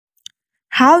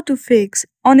How to fix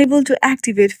unable to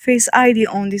activate Face ID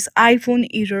on this iPhone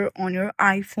error on your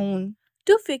iPhone.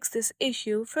 To fix this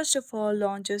issue, first of all,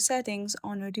 launch your settings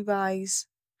on your device.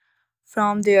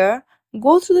 From there,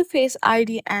 go to the Face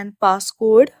ID and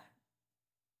passcode.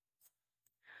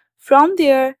 From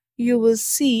there, you will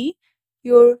see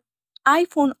your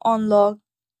iPhone unlock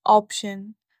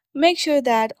option. Make sure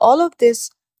that all of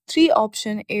this three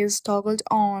option is toggled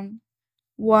on.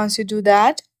 Once you do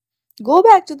that, go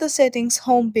back to the settings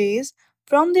homepage.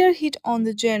 From there, hit on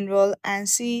the general and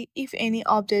see if any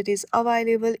update is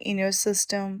available in your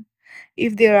system.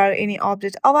 If there are any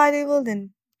updates available,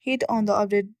 then hit on the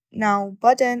update now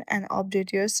button and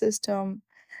update your system.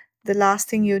 The last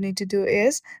thing you need to do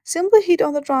is simply hit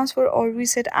on the transfer or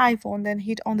reset iPhone, then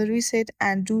hit on the reset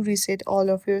and do reset all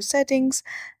of your settings,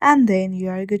 and then you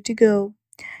are good to go.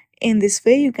 In this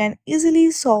way, you can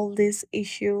easily solve this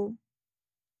issue.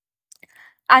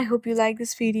 I hope you like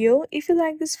this video. If you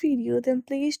like this video, then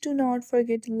please do not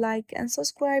forget to like and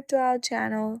subscribe to our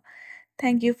channel.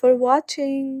 Thank you for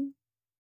watching.